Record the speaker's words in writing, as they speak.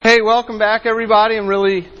Hey, welcome back, everybody. I'm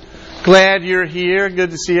really glad you're here.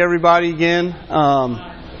 Good to see everybody again. I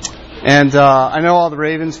know all the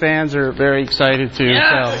Ravens fans are very excited too.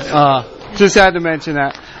 So just had to mention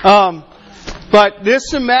that. But this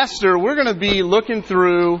semester, we're going to be looking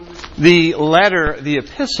through the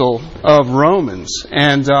epistle of Romans.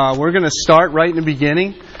 And we're going to start right in the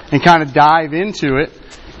beginning and kind of dive into it.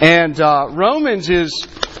 And Romans is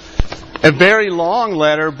a very long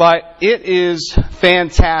letter, but it is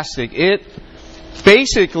fantastic. It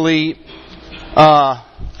basically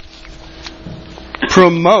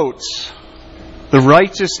promotes the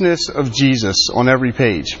righteousness of Jesus on every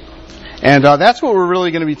page. And that's what we're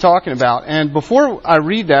really going to be talking about. And before I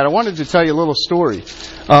read that, I wanted to tell you a little story.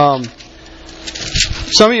 Some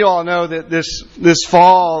of you all know that this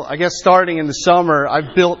fall, I guess starting in the summer,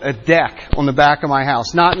 I built a deck on the back of my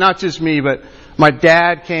house. Not just me, but my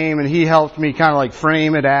dad came and he helped me kind of like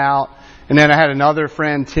frame it out. And then I had another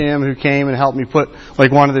friend, Tim, who came and helped me put like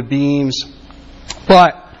one of the beams.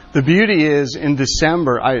 But the beauty is, in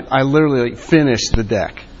December, I literally finished the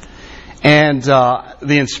deck. And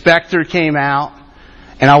the inspector came out,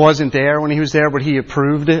 and I wasn't there when he was there, but he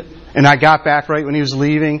approved it. And I got back right when he was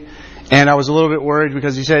leaving, and I was a little bit worried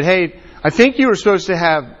because he said, "Hey, I think you were supposed to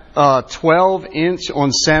have 12-inch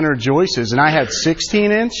on center joists, and I had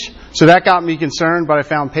 16-inch." So that got me concerned, but I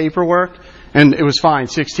found paperwork, and it was fine.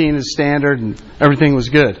 16 is standard, and everything was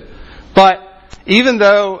good. But even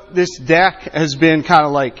though this deck has been kind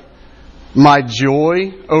of like my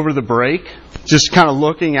joy over the break, just kind of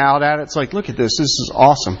looking out at it, it's like, look at this. This is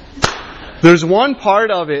awesome. There's one part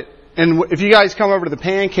of it, and if you guys come over to the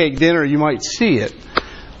pancake dinner, you might see it.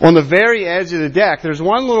 On the very edge of the deck, there's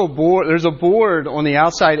one little board. There's a board on the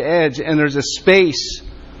outside edge, and there's a space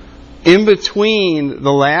in between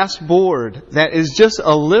the last board that is just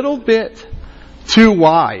a little bit too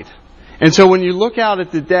wide. And so when you look out at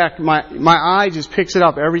the deck, my eye just picks it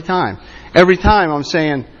up every time. Every time I'm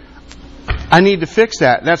saying, I need to fix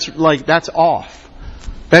that. That's off.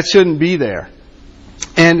 That shouldn't be there.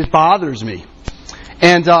 And it bothers me.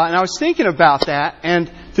 And I was thinking about that,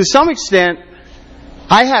 and to some extent,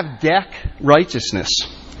 I have deck righteousness.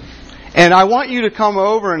 And I want you to come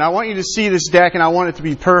over and I want you to see this deck and I want it to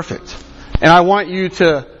be perfect. And I want you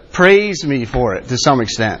to praise me for it to some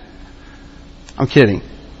extent. I'm kidding.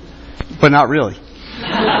 But not really.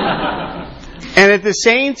 And at the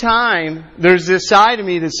same time, there's this side of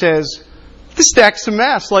me that says, this deck's a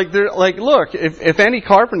mess. Look, if any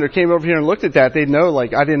carpenter came over here and looked at that, they'd know, I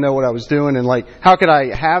didn't know what I was doing and how could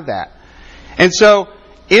I have that? And so,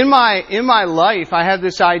 in my life, I have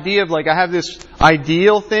this idea of I have this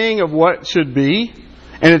ideal thing of what should be,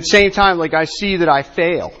 and at the same time, I see that I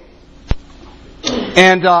fail.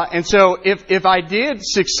 And so if I did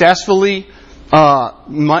successfully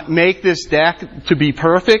make this deck to be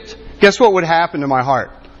perfect, guess what would happen to my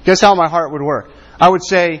heart? Guess how my heart would work? I would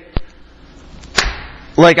say,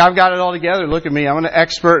 I've got it all together. Look at me. I'm an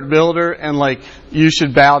expert builder, and you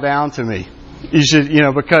should bow down to me. You should,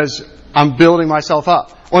 because I'm building myself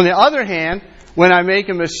up. On the other hand, when I make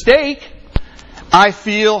a mistake, I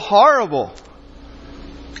feel horrible.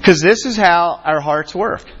 Because this is how our hearts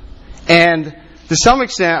work. And to some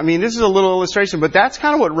extent, this is a little illustration, but that's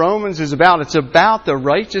kind of what Romans is about. It's about the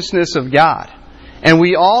righteousness of God. And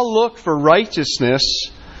we all look for righteousness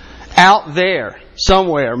out there,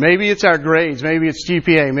 somewhere. Maybe it's our grades, maybe it's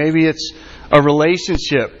GPA, maybe it's a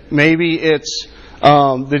relationship, maybe it's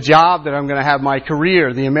the job that I'm going to have, my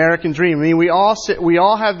career, the American dream. We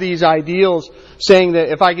all have these ideals saying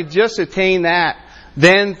that if I could just attain that,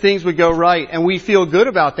 then things would go right. And we feel good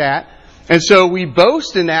about that. And so we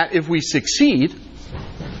boast in that if we succeed.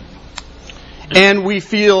 And we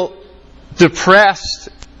feel depressed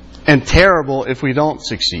and terrible if we don't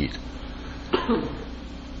succeed.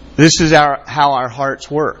 This is how our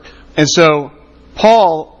hearts work. And so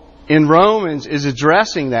Paul in Romans is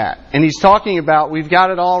addressing that. And he's talking about we've got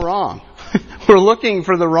it all wrong. We're looking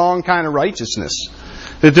for the wrong kind of righteousness.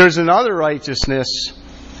 That there's another righteousness,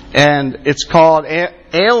 and it's called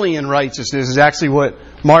alien righteousness, is actually what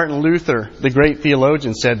Martin Luther, the great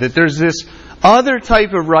theologian, said. That there's this other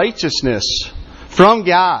type of righteousness from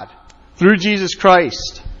God through Jesus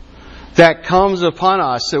Christ that comes upon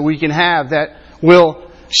us that we can have, that will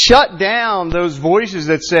shut down those voices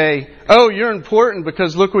that say, oh, you're important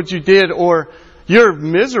because look what you did, or you're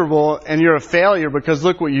miserable and you're a failure because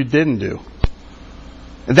look what you didn't do.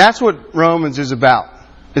 And that's what Romans is about.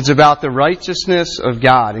 It's about the righteousness of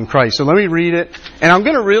God in Christ. So let me read it. And I'm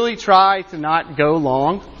going to really try to not go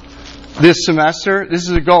long this semester. This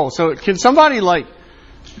is a goal. So can somebody look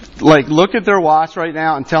at their watch right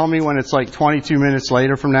now and tell me when it's 22 minutes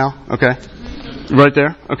later from now? Okay? Right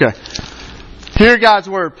there? Okay. Hear God's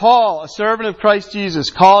word. Paul, a servant of Christ Jesus,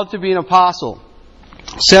 called to be an apostle,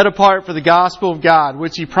 set apart for the gospel of God,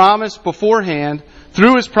 which he promised beforehand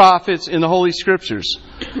through his prophets in the Holy Scriptures,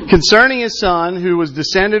 concerning his Son, who was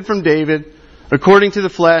descended from David according to the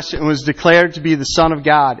flesh and was declared to be the Son of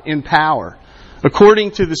God in power,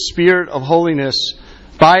 according to the Spirit of holiness,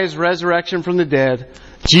 by his resurrection from the dead,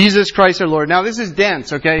 Jesus Christ our Lord. Now this is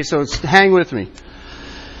dense, okay, so hang with me.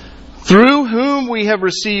 Through whom we have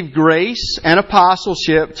received grace and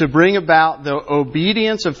apostleship to bring about the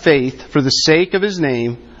obedience of faith for the sake of his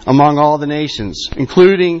name among all the nations,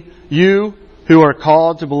 including you who are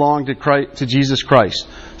called to belong to Jesus Christ.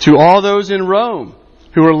 To all those in Rome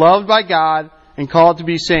who are loved by God and called to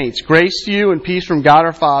be saints, grace to you and peace from God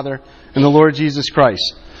our Father and the Lord Jesus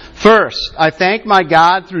Christ. First, I thank my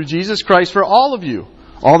God through Jesus Christ for all of you,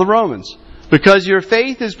 all the Romans, because your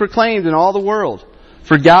faith is proclaimed in all the world.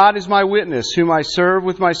 For God is my witness, whom I serve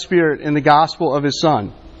with my spirit in the gospel of his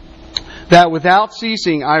Son, that without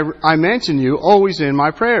ceasing I mention you always in my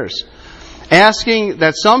prayers, asking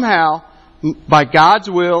that somehow, by God's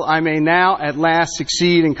will, I may now at last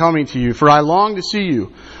succeed in coming to you. For I long to see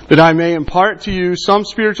you, that I may impart to you some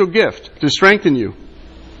spiritual gift to strengthen you.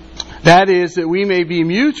 That is, that we may be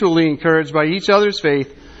mutually encouraged by each other's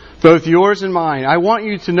faith, both yours and mine. I want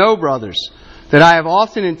you to know, brothers, that I have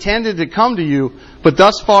often intended to come to you, but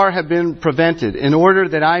thus far have been prevented, in order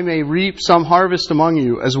that I may reap some harvest among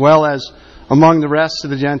you, as well as among the rest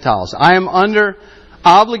of the Gentiles. I am under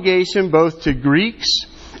obligation both to Greeks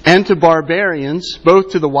and to barbarians,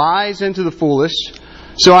 both to the wise and to the foolish.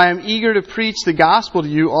 So I am eager to preach the gospel to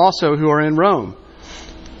you also who are in Rome.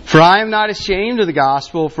 For I am not ashamed of the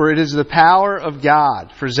gospel, for it is the power of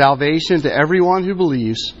God for salvation to everyone who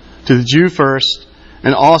believes, to the Jew first,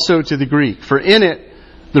 and also to the Greek. For in it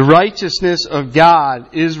the righteousness of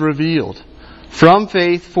God is revealed, from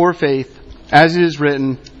faith for faith, as it is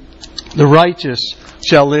written, the righteous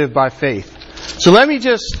shall live by faith. So let me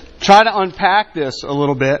just try to unpack this a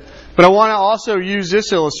little bit, but I want to also use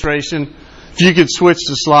this illustration. If you could switch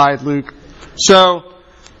the slide, Luke. So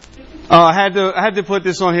I had to put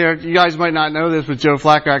this on here. You guys might not know this, but Joe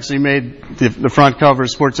Flacco actually made the front cover of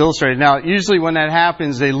Sports Illustrated. Now, usually when that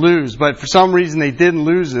happens, they lose, but for some reason they didn't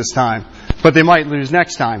lose this time. But they might lose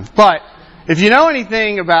next time. But if you know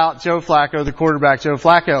anything about Joe Flacco, the quarterback Joe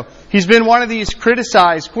Flacco, he's been one of these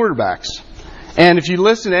criticized quarterbacks. And if you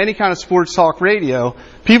listen to any kind of sports talk radio,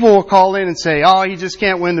 people will call in and say, "Oh, he just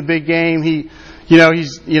can't win the big game. He's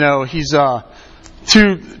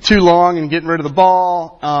too long in getting rid of the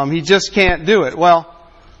ball. He just can't do it." Well,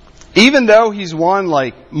 even though he's won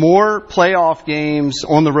like more playoff games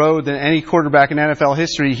on the road than any quarterback in NFL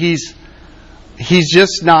history, he's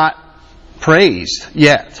just not praised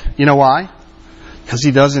yet. You know why? Because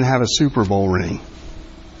he doesn't have a Super Bowl ring.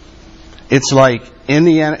 It's like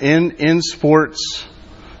in sports,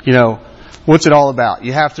 what's it all about?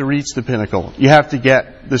 You have to reach the pinnacle. You have to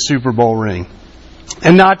get the Super Bowl ring.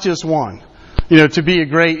 And not just one. To be a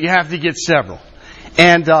great, you have to get several.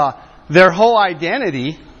 And their whole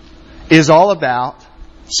identity is all about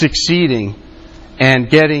succeeding and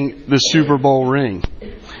getting the Super Bowl ring.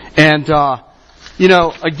 And,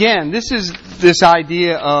 again, this is this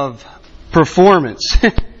idea of performance.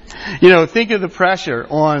 Think of the pressure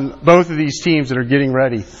on both of these teams that are getting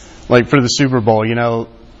ready, like for the Super Bowl.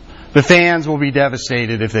 The fans will be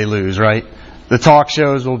devastated if they lose, right? The talk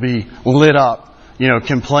shows will be lit up.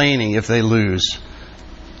 Complaining if they lose.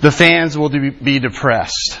 The fans will be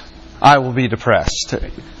depressed. I will be depressed.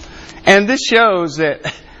 And this shows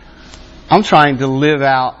that I'm trying to live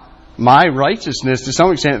out my righteousness to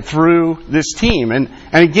some extent through this team. And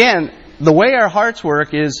again, the way our hearts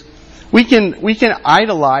work is we can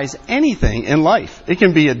idolize anything in life. It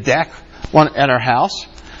can be a deck at our house,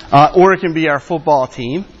 or it can be our football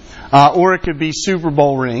team, or it could be Super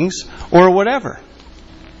Bowl rings, or whatever.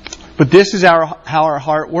 But this is how our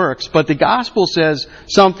heart works. But the gospel says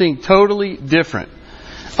something totally different.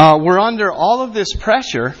 We're under all of this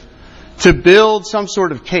pressure to build some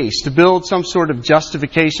sort of case, to build some sort of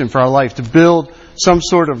justification for our life, to build some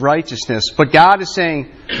sort of righteousness. But God is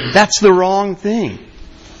saying, that's the wrong thing.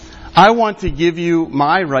 I want to give you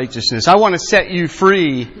my righteousness. I want to set you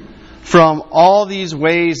free from all these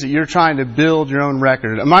ways that you're trying to build your own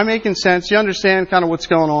record. Am I making sense? You understand kind of what's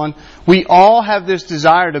going on? We all have this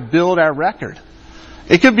desire to build our record.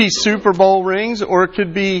 It could be Super Bowl rings, or it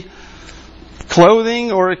could be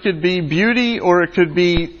clothing, or it could be beauty, or it could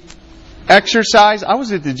be exercise. I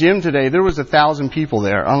was at the gym today. There was 1,000 people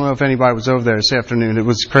there. I don't know if anybody was over there this afternoon. It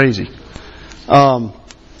was crazy.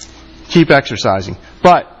 Keep exercising.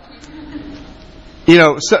 But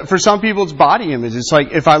for some people it's body image. It's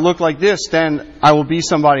like, if I look like this, then I will be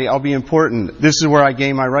somebody, I'll be important. This is where I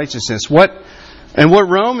gain my righteousness. What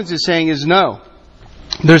Romans is saying is, no.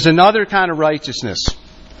 There's another kind of righteousness.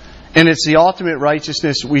 And it's the ultimate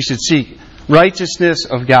righteousness we should seek. Righteousness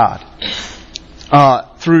of God.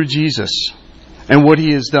 Through Jesus. And what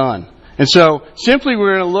He has done. And so, simply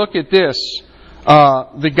we're going to look at this.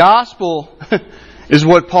 The gospel is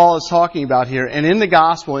what Paul is talking about here. And in the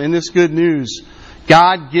gospel, in this good news,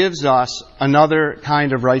 God gives us another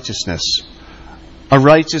kind of righteousness. A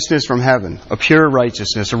righteousness from heaven. A pure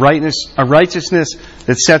righteousness. A righteousness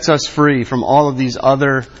that sets us free from all of these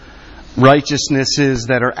other righteousnesses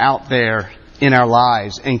that are out there in our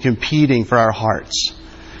lives and competing for our hearts.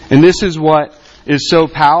 And this is what is so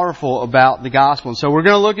powerful about the gospel. And so we're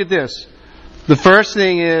going to look at this. The first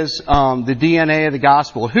thing is the DNA of the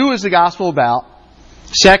gospel. Who is the gospel about?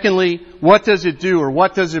 Secondly, what does it do, or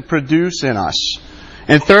what does it produce in us?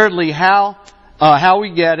 And thirdly, how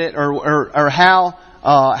we get it, or how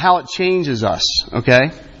it changes us.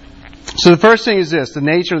 Okay? So the first thing is this, the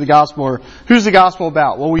nature of the gospel, or who's the gospel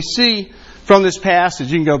about? Well, we see from this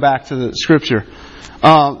passage, you can go back to the scripture,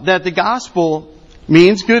 that the gospel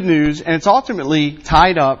means good news, and it's ultimately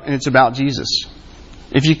tied up, and it's about Jesus.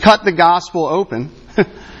 If you cut the gospel open,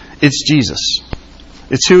 it's Jesus.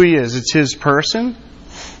 It's who He is. It's His person,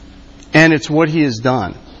 and it's what He has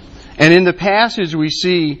done. And in the passage we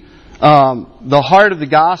see the heart of the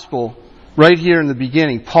gospel right here in the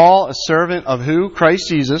beginning. Paul, a servant of who? Christ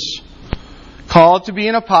Jesus, called to be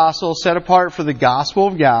an apostle, set apart for the gospel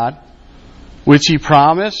of God, which He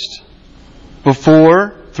promised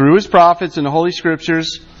before through His prophets in the Holy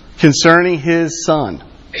Scriptures concerning His Son.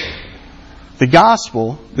 The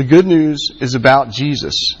gospel, the good news, is about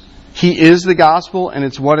Jesus. He is the gospel, and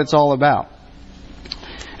it's what it's all about.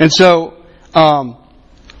 And so,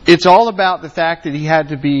 it's all about the fact that He had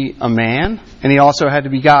to be a man, and He also had to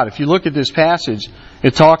be God. If you look at this passage,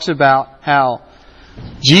 it talks about how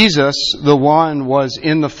Jesus, the one, was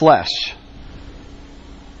in the flesh.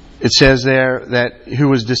 It says there that who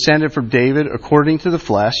was descended from David according to the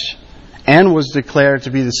flesh, and was declared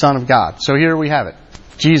to be the Son of God. So here we have it.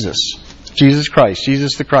 Jesus Christ,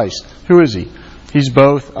 Jesus the Christ. Who is He? He's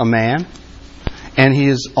both a man, and He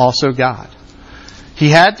is also God. He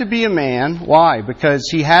had to be a man. Why? Because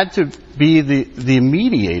He had to be the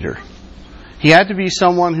mediator. He had to be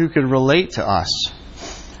someone who could relate to us.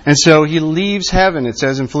 And so He leaves heaven, it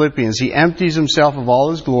says in Philippians. He empties Himself of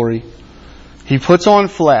all His glory. He puts on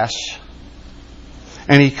flesh.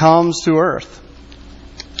 And He comes to earth.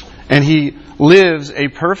 And He lives a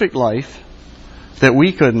perfect life that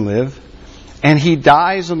we couldn't live. And He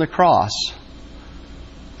dies on the cross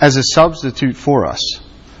as a substitute for us.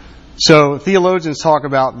 So theologians talk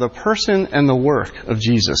about the person and the work of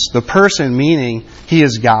Jesus. The person meaning He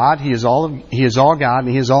is God, He is all God, and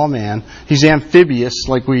He is all man. He's amphibious,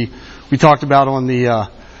 like we talked about on the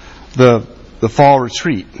fall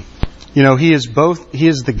retreat. He is both. He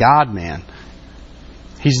is the God-man.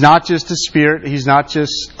 He's not just a spirit. He's not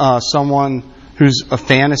just someone who's a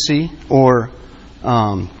fantasy or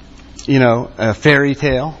a fairy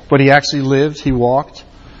tale, but He actually lived. He walked.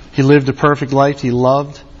 He lived a perfect life. He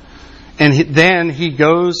loved. And then He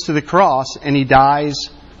goes to the cross and He dies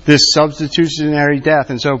this substitutionary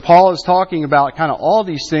death. And so Paul is talking about kind of all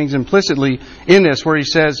these things implicitly in this, where he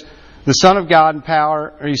says the Son of God in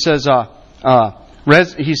power, or he says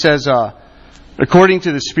according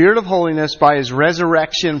to the Spirit of holiness by His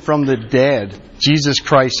resurrection from the dead, Jesus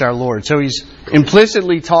Christ our Lord. So he's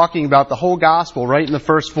implicitly talking about the whole gospel right in the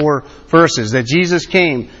first 4 verses, that Jesus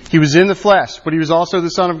came. He was in the flesh, but He was also the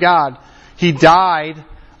Son of God. He died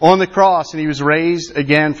on the cross, and He was raised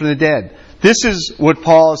again from the dead. This is what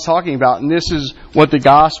Paul is talking about, and this is what the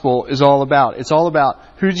gospel is all about. It's all about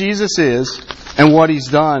who Jesus is and what He's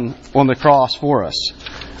done on the cross for us.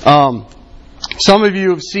 Some of you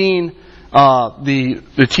have seen the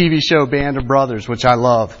TV show Band of Brothers, which I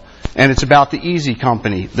love. And it's about the Easy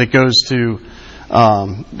Company that goes to...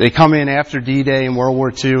 they come in after D-Day in World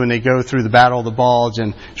War II, and they go through the Battle of the Bulge.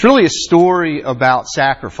 And it's really a story about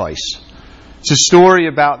sacrifice. It's a story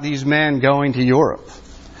about these men going to Europe.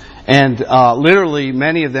 And literally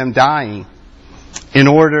many of them dying in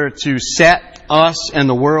order to set us and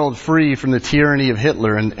the world free from the tyranny of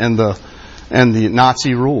Hitler and the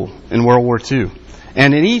Nazi rule in World War II.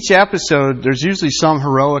 And in each episode, there's usually some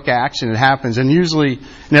heroic action that happens. And usually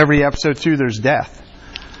in every episode, too, there's death.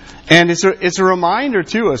 And it's a reminder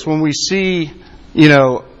to us when we see,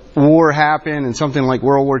 war happen in something like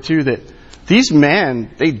World War II, that these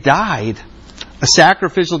men, they died a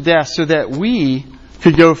sacrificial death so that we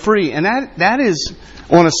could go free. And that is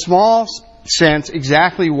on a small sense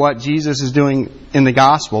exactly what Jesus is doing in the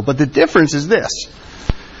gospel. But the difference is this.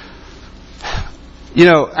 You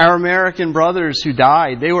know, our American brothers who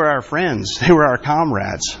died, they were our friends. They were our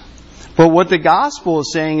comrades. But what the gospel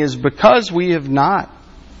is saying is because we have not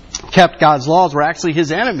kept God's laws, we're actually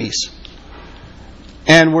His enemies.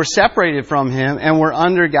 And we're separated from Him and we're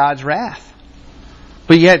under God's wrath.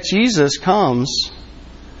 But yet Jesus comes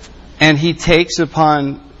and He takes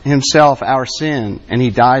upon Himself our sin and He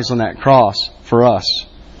dies on that cross for us.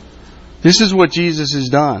 This is what Jesus has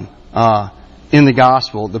done in the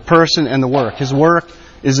gospel, the person and the work. His work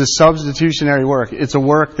is a substitutionary work. It's a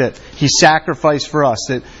work that He sacrificed for us,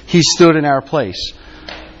 that He stood in our place.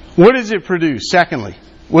 What does it produce? Secondly,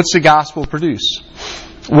 what's the gospel produce?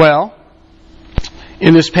 Well,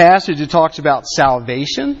 in this passage it talks about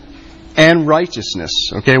salvation and righteousness.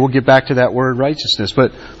 Okay, we'll get back to that word righteousness.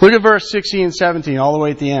 But look at verse 16 and 17 all the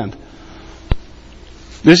way at the end.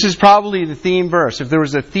 This is probably the theme verse. If there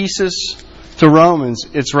was a thesis to Romans,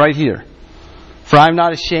 it's right here. For I am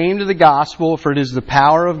not ashamed of the gospel, for it is the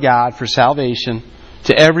power of God for salvation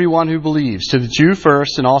to everyone who believes, to the Jew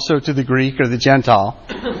first and also to the Greek or the Gentile.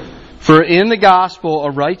 For in the gospel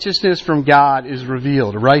a righteousness from God is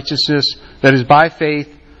revealed, a righteousness that is by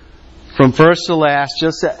faith from first to last,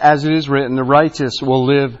 just as it is written, the righteous will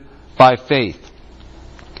live by faith.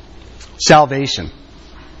 Salvation.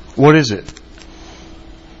 What is it?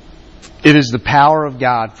 It is the power of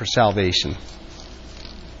God for salvation.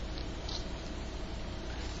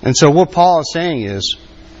 And so what Paul is saying is,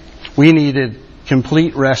 we needed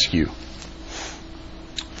complete rescue.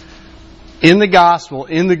 In the gospel,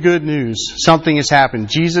 in the good news, something has happened.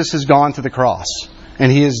 Jesus has gone to the cross,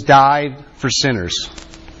 and He has died for sinners.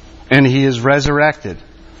 And He is resurrected.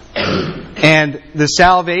 And the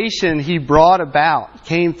salvation He brought about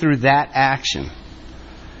came through that action.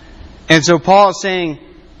 And so Paul is saying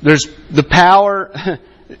there's the power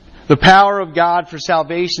of God for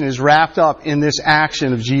salvation is wrapped up in this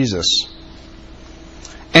action of Jesus.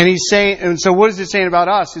 And he's saying, and so what is it saying about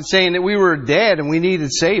us? It's saying that we were dead and we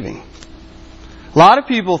needed saving. A lot of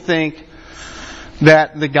people think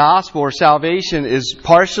that the gospel or salvation is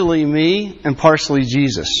partially me and partially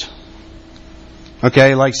Jesus.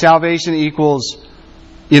 Okay, like salvation equals,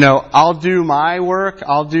 I'll do my work,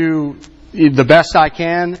 I'll do the best I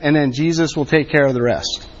can, and then Jesus will take care of the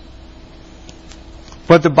rest.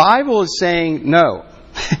 But the Bible is saying no.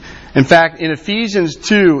 In fact, in Ephesians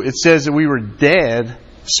 2, it says that we were dead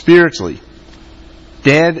spiritually.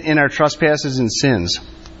 Dead in our trespasses and sins.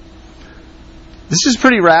 This is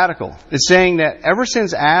pretty radical. It's saying that ever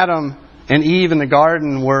since Adam and Eve in the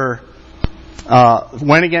garden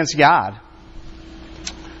went against God,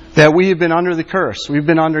 that we have been under the curse. We've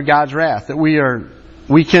been under God's wrath. That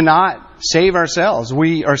we cannot save ourselves.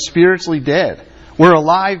 We are spiritually dead. We're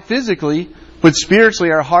alive physically, but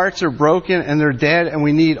spiritually our hearts are broken and they're dead and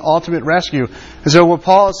we need ultimate rescue. And so what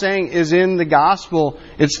Paul is saying is in the gospel,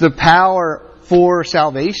 it's the power for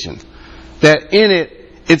salvation. That in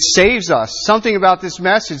it saves us. Something about this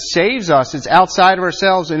message saves us. It's outside of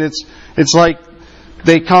ourselves, and it's like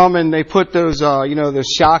they come and they put those those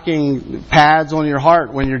shocking pads on your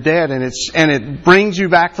heart when you're dead, and it brings you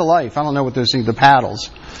back to life. I don't know what those things, the paddles.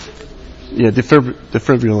 Yeah,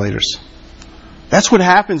 defibrillators. That's what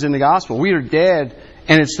happens in the gospel. We are dead,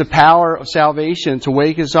 and it's the power of salvation to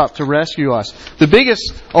wake us up, to rescue us. The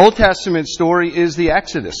biggest Old Testament story is the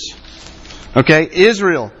Exodus. Okay,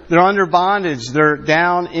 Israel, they're under bondage. They're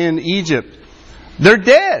down in Egypt. They're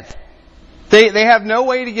dead. They have no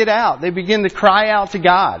way to get out. They begin to cry out to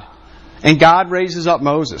God. And God raises up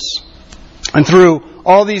Moses. And through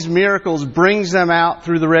all these miracles, brings them out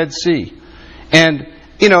through the Red Sea. And,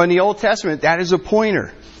 in the Old Testament, that is a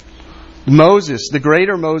pointer. Moses, the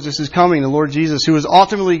greater Moses, is coming, the Lord Jesus, who is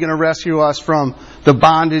ultimately going to rescue us from the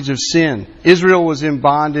bondage of sin. Israel was in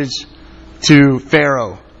bondage to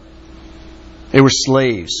Pharaoh. They were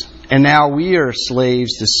slaves. And now we are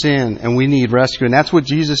slaves to sin, and we need rescue. And that's what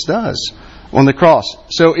Jesus does on the cross.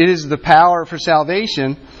 So it is the power for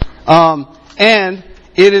salvation. And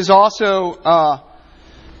it is also...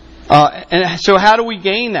 and so how do we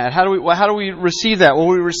gain that? How do we receive that? Well,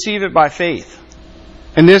 we receive it by faith.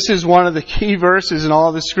 And this is one of the key verses in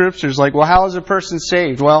all the scriptures. Like, well, how is a person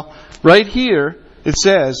saved? Well, right here it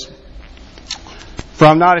says, "For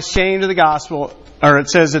I'm not ashamed of the gospel." Or it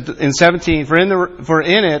says in 17, for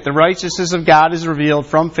in it the righteousness of God is revealed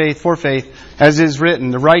from faith for faith, as is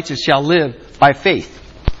written, the righteous shall live by faith.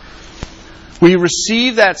 We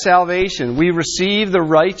receive that salvation. We receive the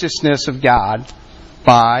righteousness of God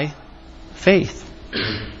by faith.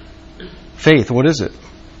 Faith, what is it?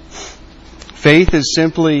 Faith is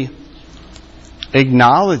simply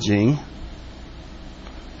acknowledging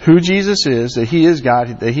who Jesus is, that He is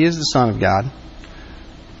God, that He is the Son of God,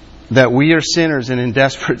 that we are sinners and in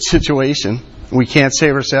desperate situation. We can't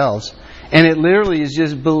save ourselves. And it literally is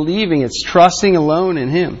just believing. It's trusting alone in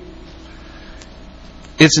Him.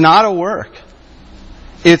 It's not a work.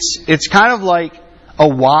 It's kind of like a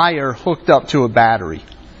wire hooked up to a battery.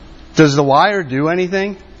 Does the wire do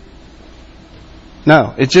anything?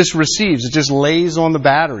 No. It just receives. It just lays on the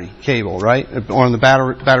battery cable, right? Or on the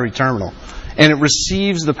battery terminal. And it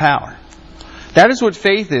receives the power. That is what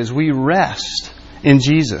faith is. We rest in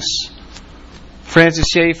Jesus. Francis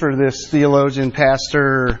Schaeffer, this theologian,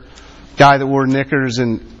 pastor, guy that wore knickers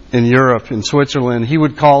in Europe, in Switzerland, he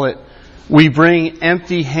would call it, we bring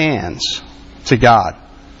empty hands to God.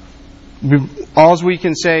 All we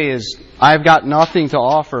can say is, I've got nothing to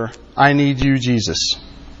offer. I need you, Jesus.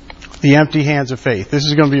 The empty hands of faith. This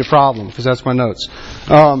is going to be a problem because that's my notes.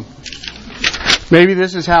 Maybe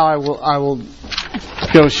this is how I will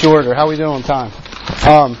go shorter. How are we doing on time?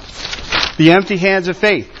 The empty hands of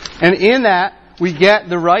faith. And in that, we get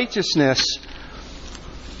the righteousness.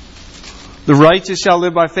 The righteous shall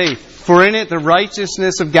live by faith. For in it, the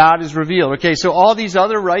righteousness of God is revealed. Okay, so all these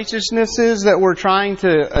other righteousnesses that we're trying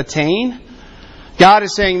to attain, God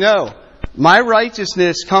is saying, no, my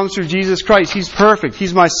righteousness comes through Jesus Christ. He's perfect.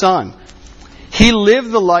 He's my Son. He lived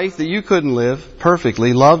the life that you couldn't live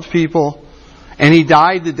perfectly, loved people, and He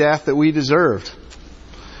died the death that we deserved.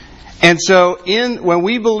 And so when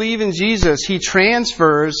we believe in Jesus, He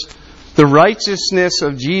transfers the righteousness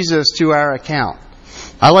of Jesus to our account.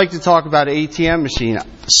 I like to talk about an ATM machine,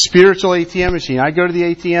 spiritual ATM machine. I go to the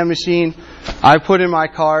ATM machine, I put in my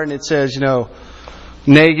card, and it says,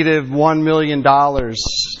 negative $1 million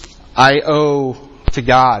I owe to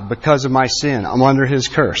God because of my sin. I'm under His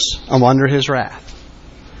curse. I'm under His wrath.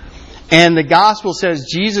 And the gospel says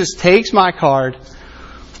Jesus takes my card,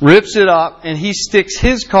 rips it up, and He sticks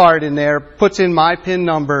His card in there, puts in my PIN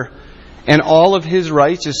number, and all of His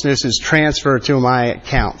righteousness is transferred to my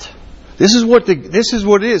account. This is what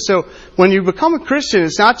it is. So when you become a Christian,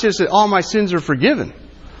 it's not just that all my sins are forgiven.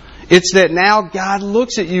 It's that now God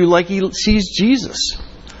looks at you like He sees Jesus.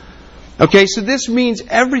 Okay, so this means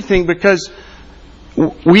everything because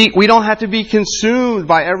we don't have to be consumed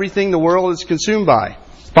by everything the world is consumed by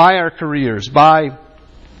our careers, by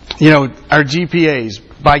our GPAs,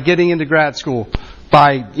 by getting into grad school,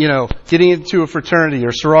 by getting into a fraternity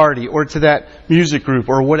or sorority or to that music group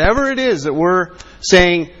or whatever it is that we're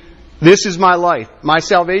saying, this is my life. My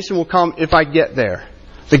salvation will come if I get there.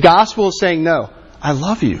 The gospel is saying, no, I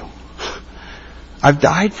love you. I've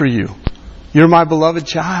died for you. You're my beloved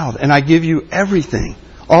child, and I give you everything,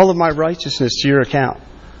 all of my righteousness to your account.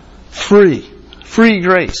 Free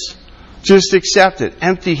grace. Just accept it,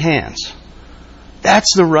 empty hands.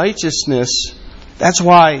 That's the righteousness. That's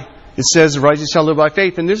why it says the righteous shall live by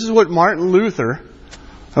faith. And this is what Martin Luther,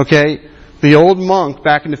 the old monk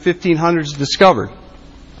back in the 1500s discovered.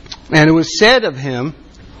 And it was said of him,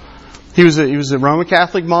 he was a Roman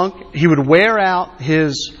Catholic monk, he would wear out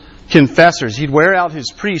his confessors, he'd wear out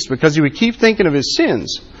his priests because he would keep thinking of his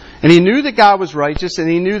sins. And he knew that God was righteous and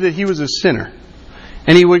he knew that he was a sinner.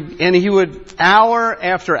 And he would hour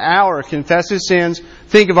after hour confess his sins,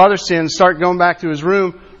 think of other sins, start going back to his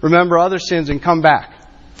room, remember other sins and come back.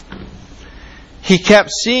 He kept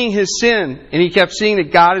seeing his sin and he kept seeing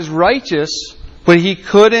that God is righteous, but he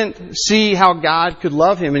couldn't see how God could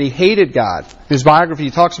love him, and he hated God. His biography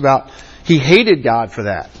talks about he hated God for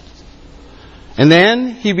that. And then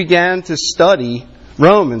he began to study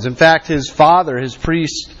Romans. In fact, his father, his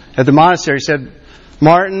priest at the monastery, said,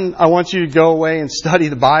 Martin, I want you to go away and study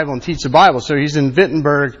the Bible and teach the Bible. So he's in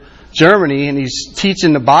Wittenberg, Germany, and he's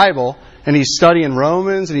teaching the Bible, and he's studying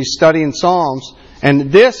Romans, and he's studying Psalms.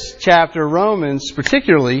 And this chapter, Romans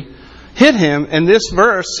particularly, hit him, and this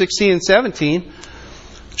verse, 16 and 17,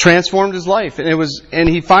 transformed his life. And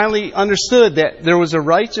he finally understood that there was a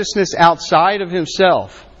righteousness outside of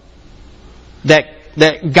himself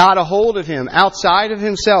that got a hold of him, outside of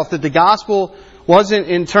himself, that the gospel wasn't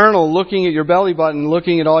internal, looking at your belly button,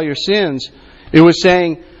 looking at all your sins. It was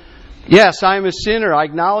saying, yes, I'm a sinner, I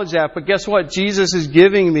acknowledge that, but guess what? Jesus is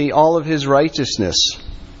giving me all of His righteousness.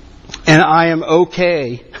 And I am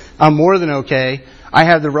okay. I'm more than okay. I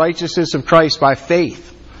have the righteousness of Christ by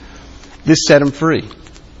faith. This set him free.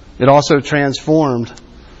 It also transformed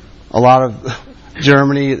a lot of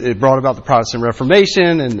Germany. It brought about the Protestant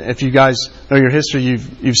Reformation, and if you guys know your history,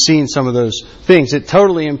 you've seen some of those things. It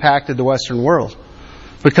totally impacted the Western world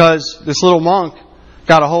because this little monk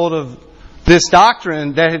got a hold of this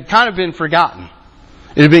doctrine that had kind of been forgotten.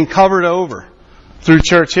 It had been covered over through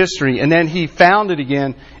church history, and then he found it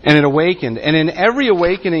again, and it awakened. And in every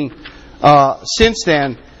awakening since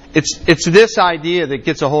then, it's this idea that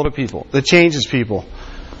gets a hold of people, that changes people.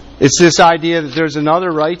 It's this idea that there's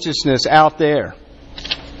another righteousness out there,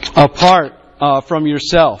 apart from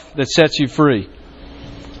yourself, that sets you free.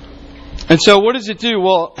 And so what does it do?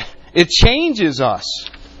 Well, it changes us.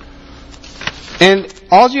 And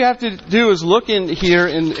all you have to do is look in here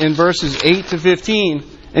in verses 8 to 15,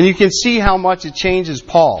 and you can see how much it changes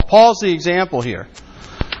Paul. Paul's the example here.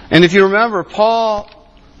 And if you remember, Paul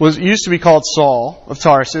used to be called Saul of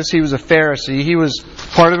Tarsus. He was a Pharisee. He was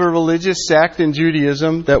part of a religious sect in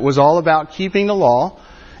Judaism that was all about keeping the law.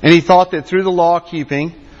 And he thought that through the law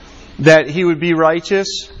keeping, that he would be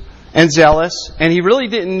righteous and zealous. And he really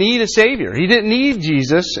didn't need a Savior. He didn't need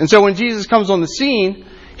Jesus. And so when Jesus comes on the scene,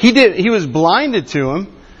 he was blinded to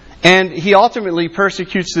him. And he ultimately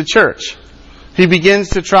persecutes the church. He begins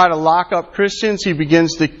to try to lock up Christians. He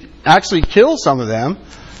begins to actually kill some of them.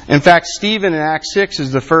 In fact, Stephen in Acts 6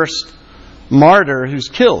 is the first martyr who's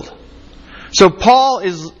killed. So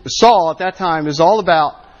Saul at that time is all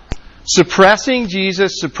about suppressing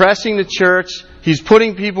Jesus, suppressing the church. He's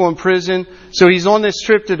putting people in prison. So he's on this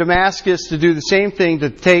trip to Damascus to do the same thing, to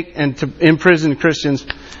take and to imprison Christians.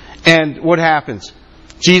 And what happens?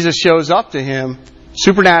 Jesus shows up to him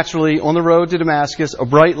supernaturally on the road to Damascus, a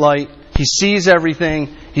bright light. He sees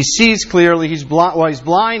everything. He sees clearly. He's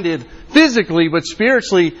blinded physically, but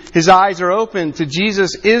spiritually, his eyes are open to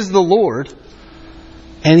Jesus is the Lord.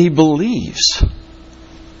 And he believes.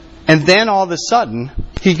 And then all of a sudden,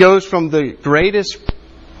 he goes from the greatest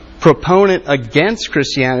proponent against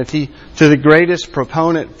Christianity to the greatest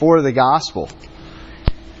proponent for the gospel.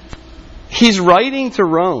 He's writing to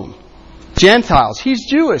Rome. Gentiles. He's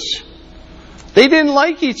Jewish. They didn't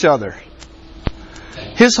like each other.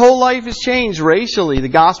 His whole life has changed racially. The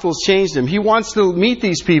gospel has changed him. He wants to meet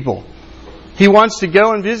these people. He wants to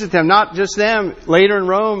go and visit them. Not just them. Later in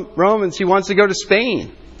Romans, he wants to go to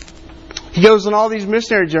Spain. He goes on all these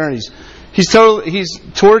missionary journeys. He's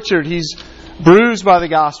tortured. He's bruised by the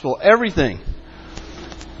gospel. Everything.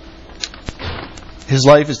 His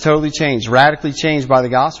life is totally changed. Radically changed by the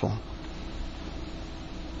gospel.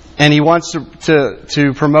 And he wants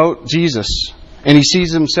to promote Jesus. And he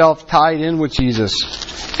sees himself tied in with Jesus.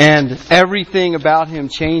 And everything about him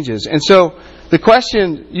changes. And so the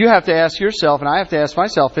question you have to ask yourself, and I have to ask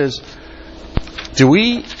myself, is do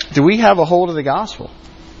we have a hold of the gospel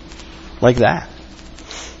like that?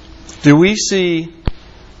 Do we see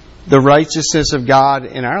the righteousness of God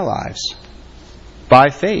in our lives by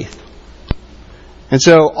faith? And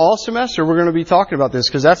so all semester we're going to be talking about this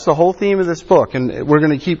because that's the whole theme of this book. And we're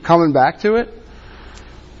going to keep coming back to it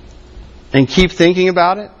and keep thinking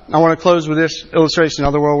about it. I want to close with this illustration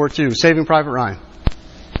of the World War II, Saving Private Ryan.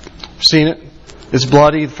 Seen it? It's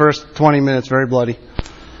bloody. The first 20 minutes, very bloody.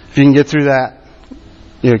 If you can get through that,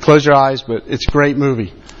 close your eyes, but it's a great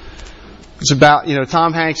movie. It's about,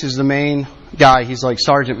 Tom Hanks is the main guy. He's like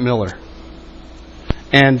Sergeant Miller.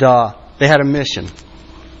 And they had a mission.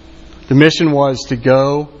 The mission was to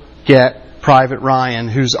go get Private Ryan,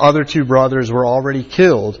 whose other two brothers were already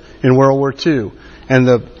killed in World War II. And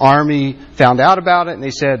the Army found out about it, and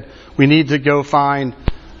they said, we need to go find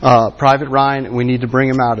Private Ryan, and we need to bring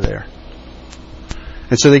him out of there.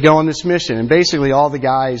 And so they go on this mission, and basically all the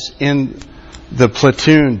guys in the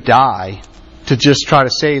platoon die to just try to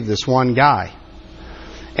save this one guy.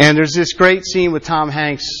 And there's this great scene with Tom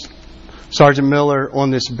Hanks, Sergeant Miller,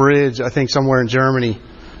 on this bridge, I think somewhere in Germany,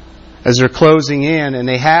 as they're closing in, and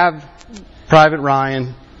they have Private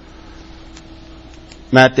Ryan,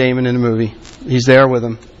 Matt Damon in the movie. He's there with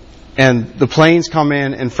him. And the planes come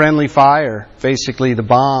in and friendly fire, basically the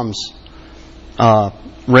bombs,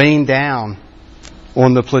 rain down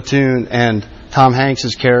on the platoon, and Tom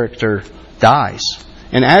Hanks' character dies.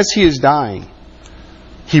 And as he is dying,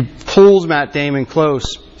 he pulls Matt Damon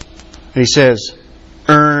close and he says,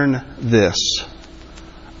 "Earn this.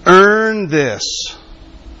 Earn this."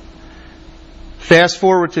 Fast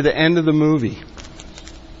forward to the end of the movie.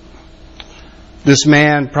 This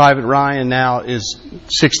man, Private Ryan, now is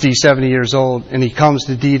 60, 70 years old, and he comes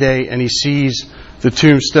to D-Day and he sees the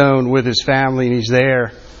tombstone with his family, and he's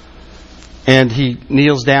there. And he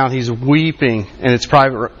kneels down, he's weeping, and it's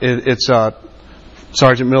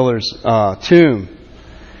Sergeant Miller's tomb.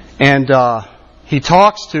 And he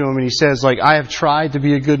talks to him and he says, I have tried to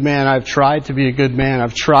be a good man, I've tried to be a good man,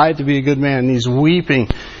 I've tried to be a good man. And he's weeping.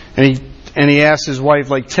 And he asks his wife,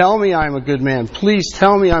 tell me I'm a good man. Please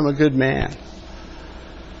tell me I'm a good man.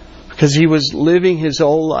 Because he was living his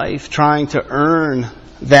whole life trying to earn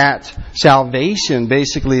that salvation,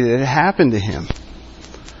 basically, that had happened to him.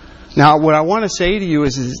 Now, what I want to say to you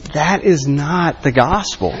is that is not the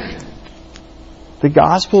gospel. The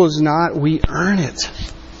gospel is not we earn it.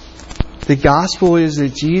 The gospel is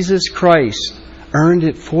that Jesus Christ earned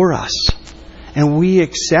it for us. And we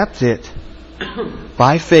accept it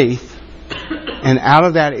by faith. And out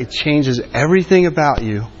of that, it changes everything about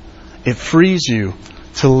you. It frees you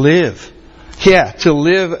to live. Yeah, to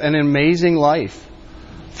live an amazing life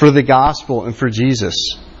for the gospel and for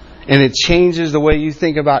Jesus. And it changes the way you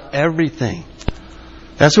think about everything.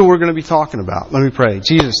 That's what we're going to be talking about. Let me pray.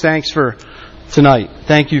 Jesus, thanks for tonight.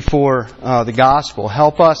 Thank you for the gospel.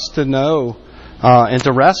 Help us to know and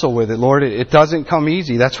to wrestle with it. Lord, it doesn't come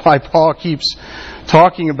easy. That's why Paul keeps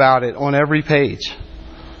talking about it on every page.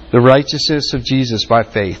 The righteousness of Jesus by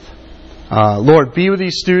faith. Lord, be with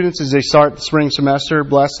these students as they start the spring semester.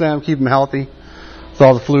 Bless them. Keep them healthy. With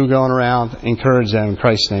all the flu going around, encourage them in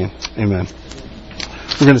Christ's name. Amen.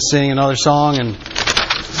 We're going to sing another song, and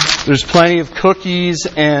there's plenty of cookies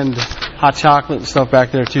and hot chocolate and stuff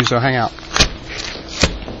back there too, so hang out.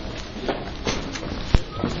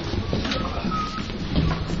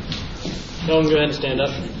 Go ahead and stand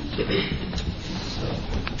up.